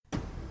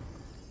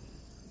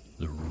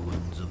The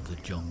ruins of the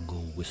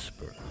jungle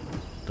whisper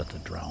that the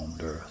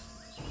drowned earth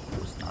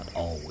was not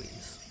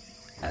always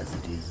as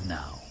it is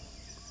now.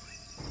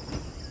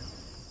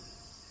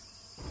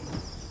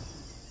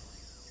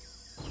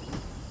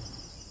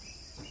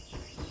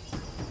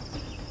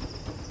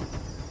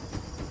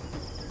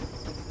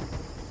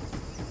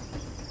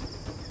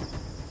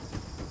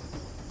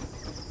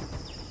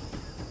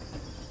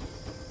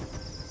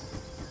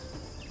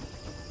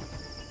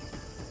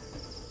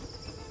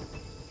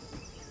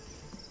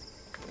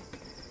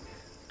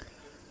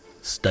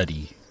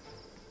 Study,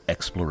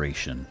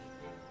 exploration,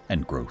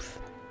 and growth.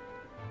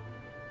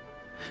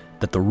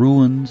 That the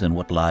ruins and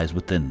what lies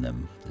within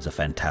them is a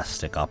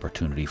fantastic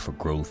opportunity for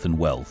growth and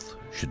wealth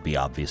should be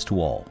obvious to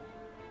all.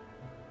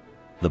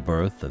 The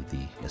birth of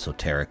the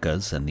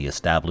esotericas and the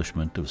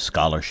establishment of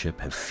scholarship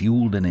have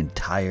fueled an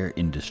entire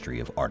industry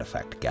of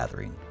artifact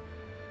gathering,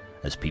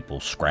 as people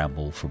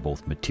scramble for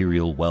both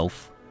material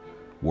wealth,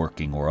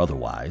 working or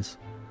otherwise,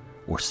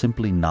 or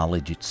simply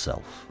knowledge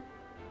itself.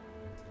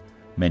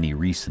 Many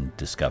recent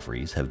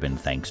discoveries have been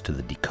thanks to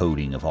the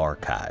decoding of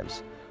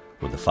archives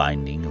or the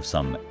finding of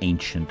some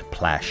ancient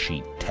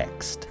plasheet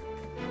text.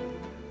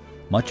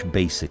 Much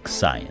basic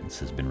science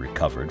has been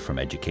recovered from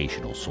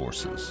educational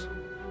sources.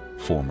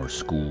 Former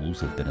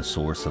schools have been a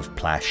source of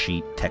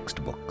plasheet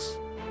textbooks,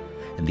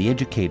 and the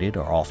educated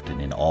are often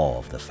in awe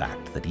of the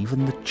fact that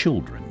even the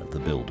children of the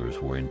builders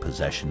were in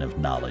possession of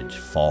knowledge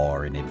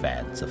far in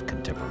advance of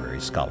contemporary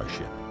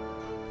scholarship.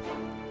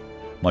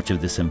 Much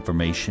of this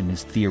information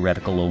is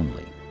theoretical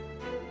only.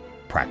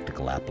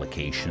 Practical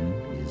application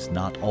is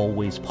not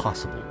always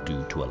possible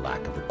due to a lack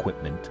of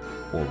equipment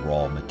or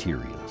raw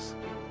materials.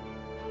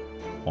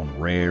 On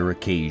rare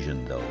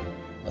occasion, though,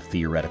 a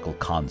theoretical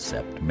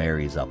concept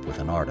marries up with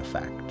an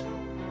artifact,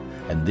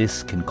 and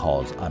this can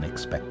cause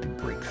unexpected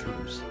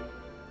breakthroughs.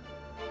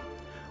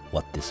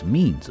 What this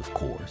means, of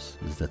course,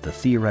 is that the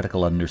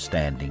theoretical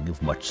understanding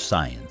of much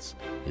science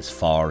is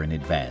far in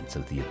advance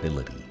of the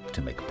ability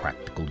to make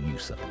practical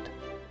use of it.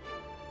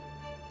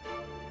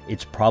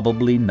 It's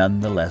probably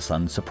nonetheless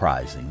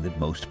unsurprising that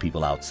most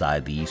people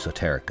outside the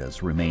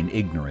esotericas remain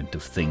ignorant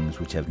of things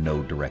which have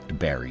no direct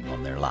bearing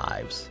on their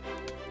lives.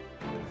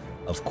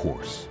 Of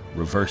course,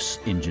 reverse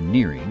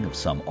engineering of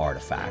some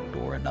artifact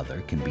or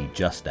another can be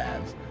just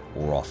as,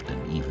 or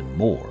often even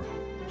more,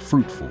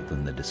 fruitful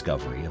than the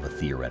discovery of a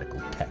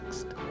theoretical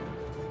text.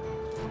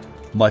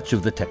 Much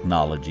of the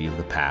technology of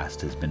the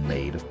past has been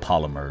made of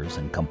polymers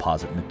and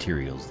composite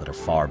materials that are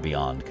far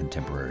beyond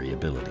contemporary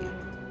ability.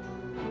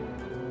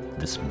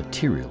 This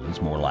material is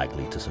more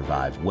likely to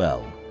survive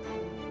well,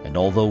 and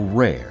although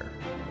rare,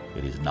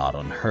 it is not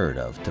unheard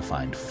of to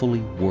find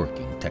fully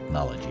working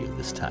technology of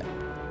this type.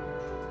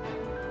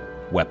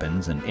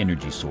 Weapons and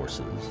energy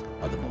sources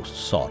are the most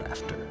sought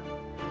after.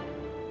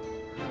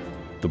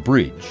 The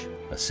Bridge,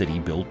 a city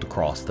built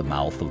across the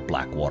mouth of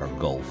Blackwater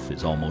Gulf,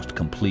 is almost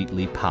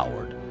completely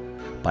powered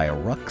by a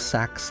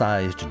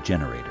rucksack-sized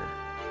generator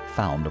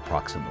found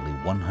approximately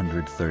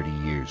 130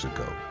 years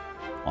ago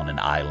on an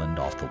island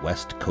off the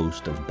west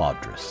coast of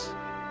Bodris.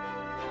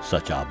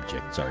 Such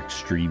objects are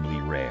extremely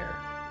rare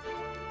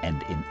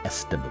and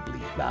inestimably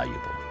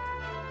valuable.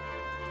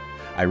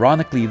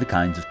 Ironically, the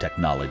kinds of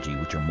technology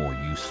which are more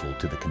useful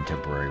to the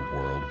contemporary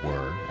world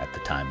were, at the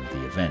time of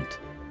the event,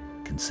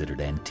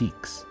 considered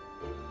antiques.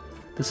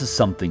 This is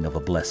something of a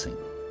blessing,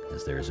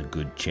 as there is a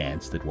good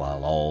chance that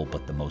while all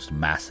but the most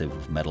massive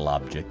of metal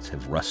objects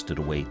have rusted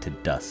away to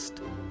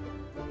dust,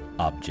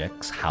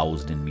 objects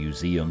housed in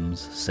museums,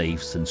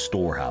 safes, and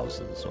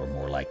storehouses are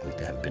more likely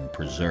to have been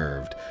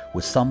preserved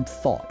with some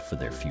thought for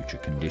their future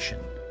condition,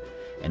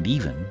 and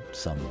even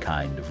some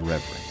kind of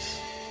reverence.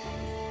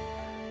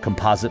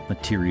 Composite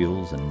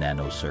materials and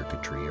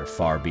nanocircuitry are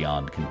far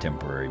beyond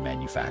contemporary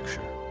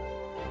manufacture,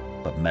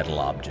 but metal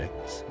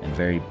objects and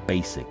very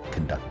basic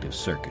conductive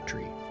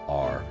circuitry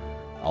are,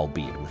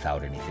 albeit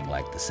without anything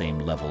like the same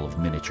level of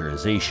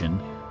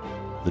miniaturization,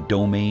 the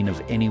domain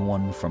of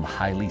anyone from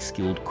highly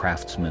skilled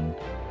craftsmen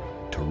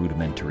to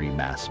rudimentary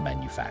mass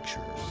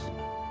manufacturers.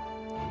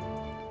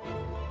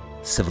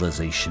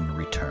 Civilization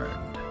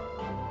returned.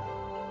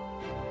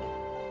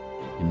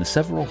 In the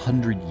several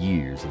hundred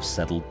years of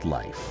settled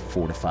life,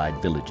 fortified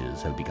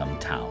villages have become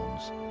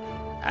towns.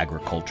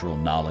 Agricultural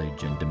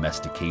knowledge and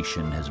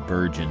domestication has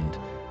burgeoned,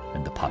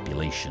 and the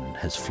population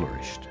has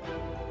flourished.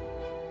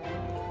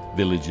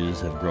 Villages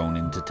have grown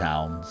into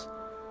towns.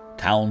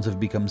 Towns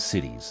have become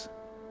cities.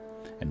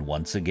 And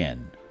once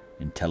again,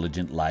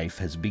 intelligent life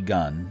has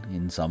begun,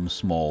 in some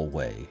small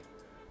way,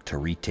 to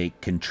retake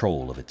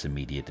control of its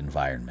immediate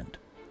environment.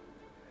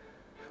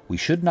 We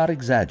should not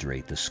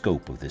exaggerate the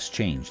scope of this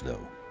change,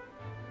 though.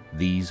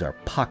 These are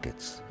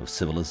pockets of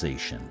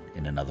civilization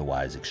in an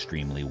otherwise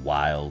extremely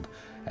wild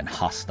and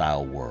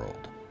hostile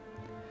world.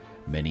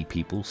 Many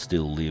people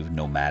still live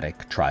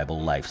nomadic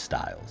tribal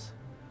lifestyles,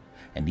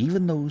 and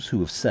even those who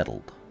have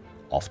settled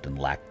often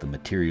lack the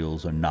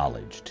materials or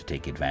knowledge to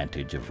take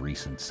advantage of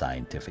recent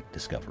scientific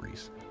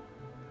discoveries.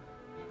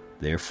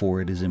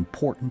 Therefore, it is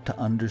important to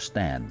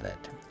understand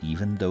that,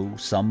 even though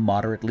some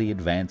moderately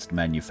advanced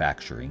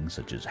manufacturing,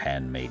 such as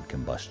handmade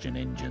combustion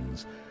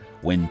engines,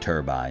 wind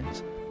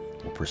turbines,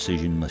 or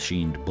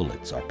precision-machined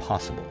bullets are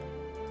possible,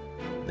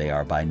 they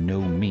are by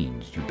no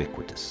means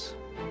ubiquitous.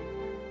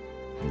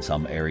 In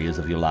some areas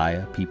of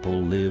Yulaya,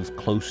 people live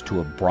close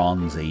to a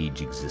Bronze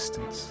Age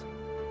existence,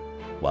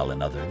 while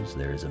in others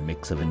there is a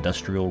mix of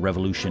Industrial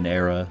Revolution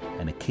era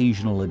and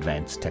occasional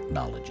advanced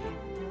technology.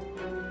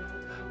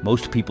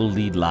 Most people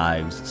lead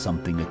lives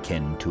something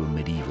akin to a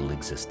medieval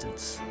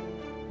existence,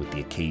 with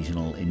the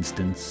occasional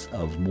instance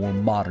of more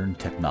modern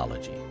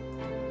technology,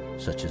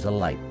 such as a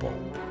light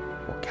bulb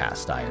or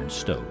cast iron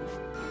stove.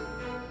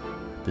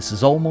 This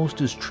is almost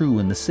as true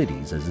in the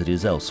cities as it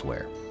is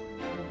elsewhere.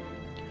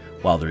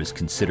 While there is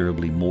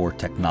considerably more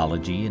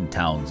technology in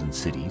towns and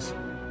cities,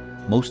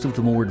 most of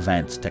the more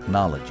advanced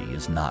technology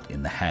is not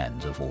in the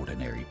hands of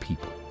ordinary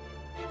people.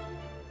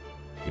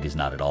 It is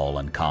not at all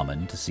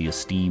uncommon to see a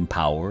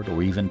steam-powered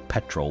or even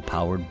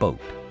petrol-powered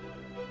boat,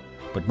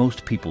 but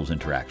most people's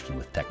interaction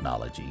with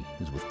technology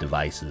is with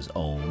devices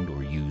owned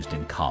or used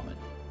in common,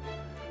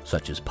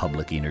 such as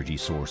public energy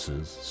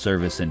sources,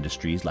 service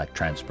industries like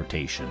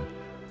transportation,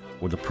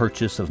 or the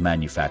purchase of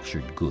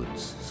manufactured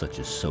goods such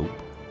as soap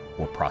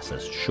or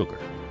processed sugar.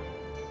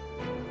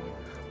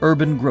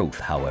 Urban growth,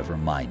 however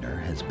minor,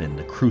 has been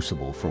the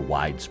crucible for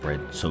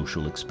widespread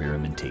social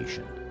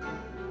experimentation.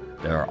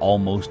 There are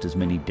almost as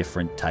many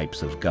different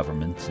types of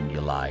governments in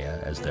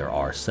Yulaya as there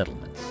are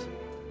settlements.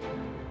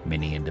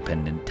 Many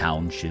independent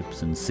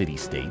townships and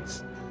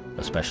city-states,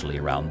 especially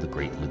around the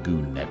Great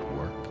Lagoon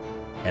Network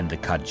and the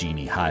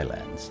Kajini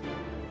Highlands,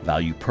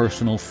 value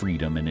personal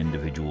freedom and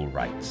individual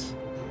rights.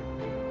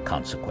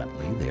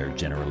 Consequently, they are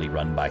generally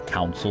run by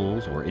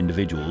councils or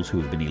individuals who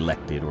have been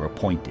elected or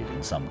appointed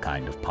in some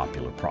kind of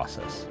popular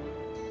process.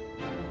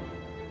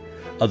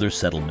 Other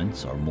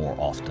settlements are more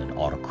often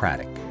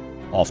autocratic,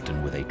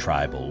 often with a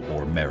tribal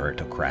or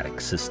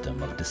meritocratic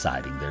system of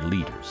deciding their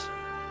leaders.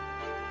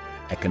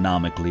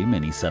 Economically,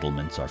 many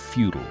settlements are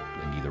feudal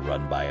and either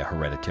run by a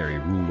hereditary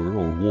ruler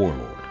or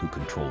warlord who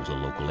controls a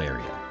local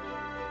area.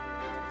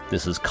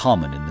 This is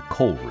common in the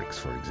coal ricks,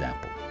 for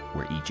example,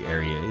 where each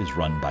area is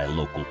run by a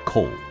local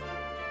Cole,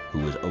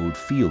 who is owed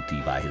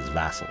fealty by his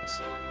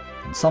vassals,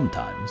 and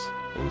sometimes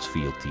owes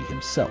fealty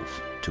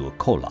himself to a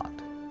Kolat.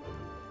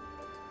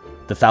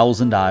 The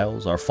Thousand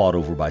Isles are fought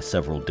over by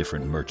several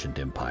different merchant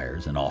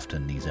empires, and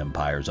often these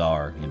empires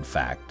are, in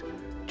fact,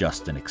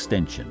 just an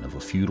extension of a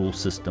feudal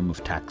system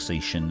of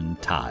taxation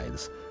and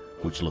tithes,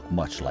 which look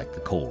much like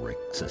the coal rick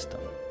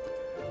system,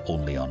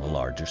 only on a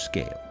larger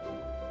scale.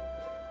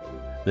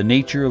 The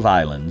nature of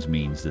islands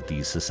means that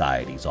these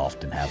societies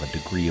often have a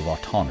degree of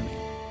autonomy,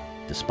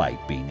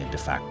 despite being a de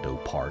facto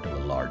part of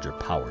a larger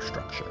power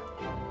structure.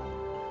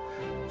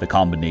 The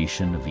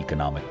combination of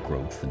economic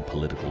growth and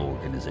political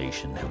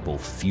organization have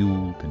both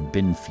fueled and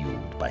been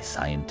fueled by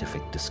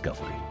scientific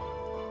discovery.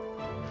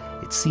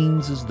 It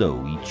seems as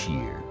though each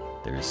year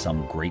there is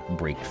some great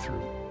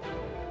breakthrough,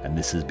 and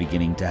this is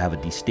beginning to have a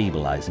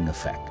destabilizing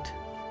effect.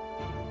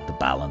 The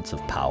balance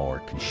of power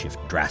can shift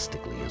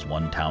drastically as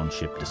one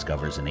township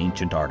discovers an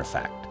ancient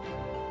artifact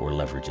or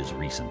leverages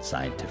recent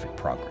scientific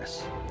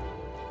progress.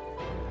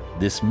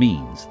 This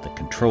means that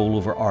control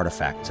over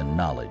artifacts and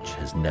knowledge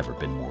has never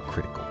been more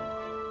critical.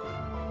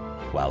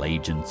 While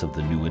agents of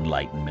the New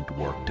Enlightenment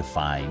work to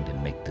find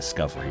and make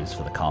discoveries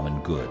for the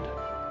common good,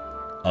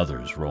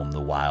 others roam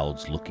the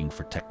wilds looking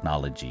for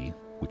technology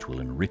which will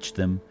enrich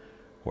them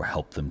or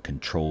help them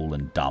control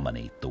and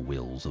dominate the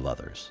wills of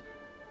others.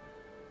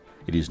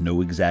 It is no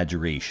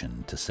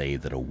exaggeration to say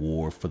that a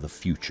war for the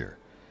future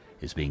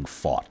is being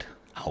fought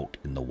out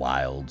in the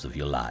wilds of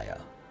Yulaya.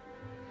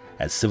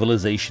 As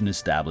civilization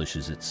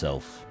establishes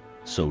itself,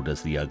 so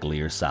does the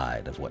uglier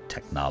side of what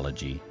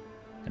technology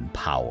and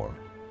power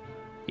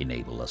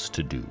enable us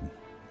to do.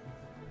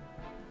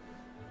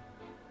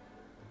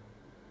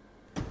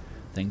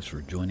 Thanks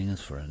for joining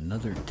us for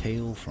another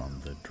tale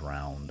from the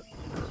Drowned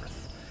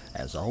Earth.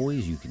 As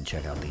always, you can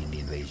check out the Indie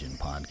Invasion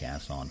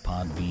podcast on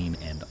Podbean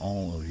and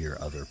all of your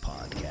other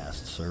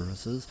podcast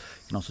services.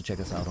 You can also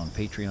check us out on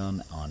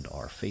Patreon and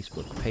our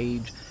Facebook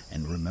page.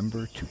 And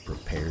remember to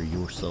prepare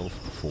yourself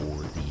for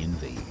the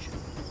invasion.